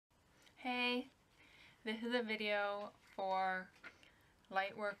This is a video for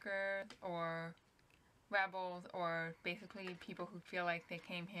light workers or rebels, or basically people who feel like they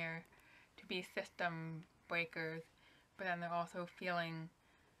came here to be system breakers, but then they're also feeling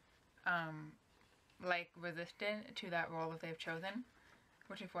like resistant to that role that they've chosen,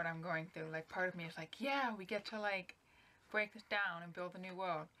 which is what I'm going through. Like, part of me is like, yeah, we get to like break this down and build a new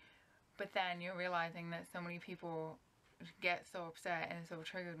world. But then you're realizing that so many people get so upset and so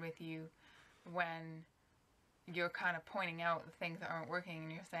triggered with you when you're kind of pointing out the things that aren't working,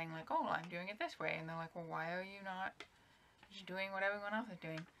 and you're saying like, oh, I'm doing it this way, and they're like, well, why are you not just doing what everyone else is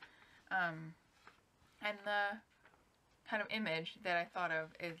doing? And the kind of image that I thought of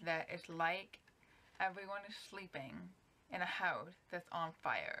is that it's like everyone is sleeping in a house that's on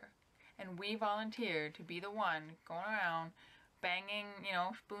fire, and we volunteered to be the one going around banging, you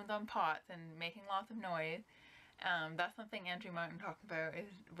know, spoons on pots and making lots of noise. That's something Andrew Martin talked about, is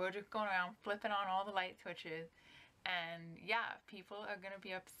we're just going around flipping on all the light switches, and yeah, people are gonna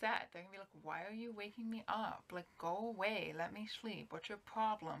be upset. They're gonna be like, why are you waking me up? Like, go away, let me sleep, what's your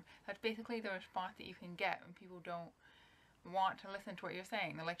problem? That's basically the response that you can get when people don't want to listen to what you're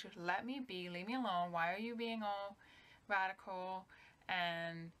saying. They're like, just let me be, leave me alone, why are you being all radical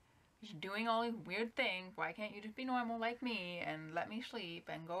and just doing all these weird things? Why can't you just be normal like me and let me sleep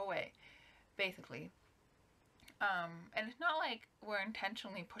and go away, basically. And it's not like we're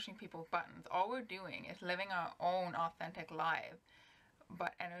intentionally pushing people's buttons. All we're doing is living our own authentic lives,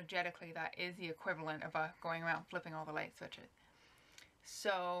 but energetically that is the equivalent of us going around flipping all the light switches.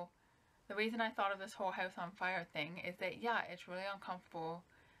 So the reason I thought of this whole house on fire thing is that, yeah, it's really uncomfortable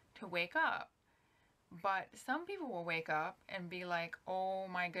to wake up. But some people will wake up and be like, oh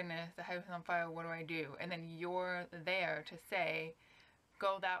my goodness, the house is on fire, what do I do? And then you're there to say,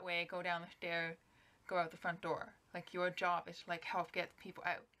 go that way, go down the stairs, go out the front door. Like, your job is to like help get people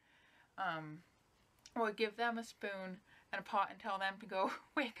out. Or give them a spoon and a pot and tell them to go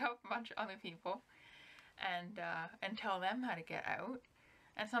wake up a bunch of other people and tell them how to get out.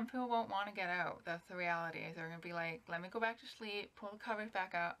 And some people won't want to get out. That's the reality. They're gonna be like, let me go back to sleep, pull the covers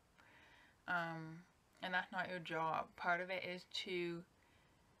back up. And that's not your job. Part of it is to,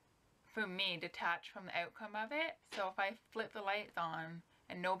 for me, detach from the outcome of it. So if I flip the lights on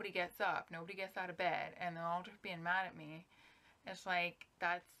and nobody gets up, nobody gets out of bed, and they're all just being mad at me, it's like,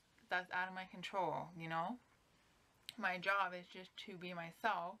 that's out of my control, you know? My job is just to be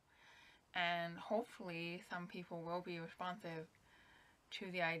myself, and hopefully some people will be responsive to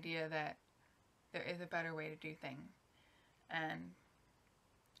the idea that there is a better way to do things. And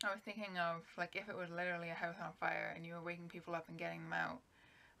I was thinking of, like, if it was literally a house on fire and you were waking people up and getting them out,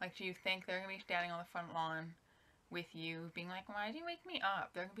 like, do you think they're gonna be standing on the front lawn with you being like, why did you wake me up?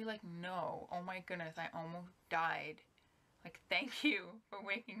 They're gonna be like, no, oh my goodness, I almost died. Like, thank you for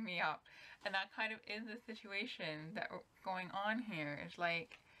waking me up. And that kind of is the situation that going on here. It's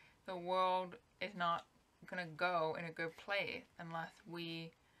like, the world is not gonna go in a good place unless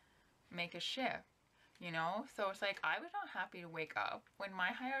we make a shift, you know? So it's like, I was not happy to wake up. When my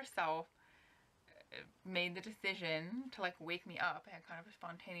higher self made the decision to like wake me up, I had kind of a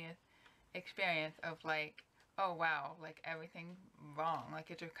spontaneous experience of like, oh wow, like everything's wrong.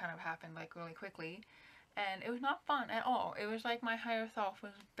 Like, it just kind of happened like really quickly, and it was not fun at all. It was like my higher self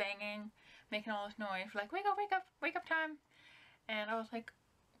was banging, making all this noise, like, wake up, wake up, wake up time. And I was like,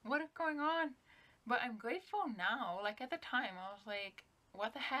 what is going on? But I'm grateful now. Like, at the time I was like,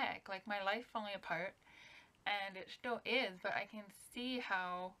 what the heck, like my life's falling apart, and it still is, but I can see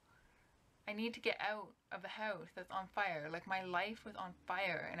how I need to get out of the house that's on fire. Like, my life was on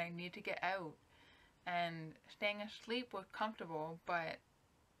fire and I need to get out. And staying asleep was comfortable, but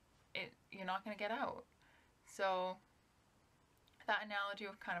you're not gonna get out. So that analogy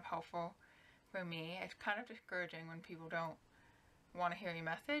was kind of helpful for me. It's kind of discouraging when people don't want to hear your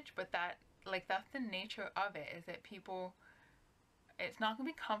message, but that's the nature of it, is that people, it's not gonna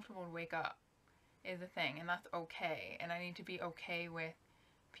be comfortable to wake up is the thing, and that's okay. And I need to be okay with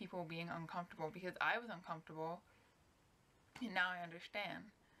people being uncomfortable, because I was uncomfortable and now I understand.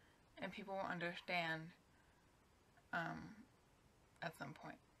 And people will understand at some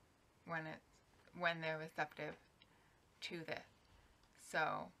point when they're receptive to this.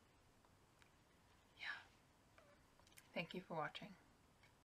 So yeah, thank you for watching.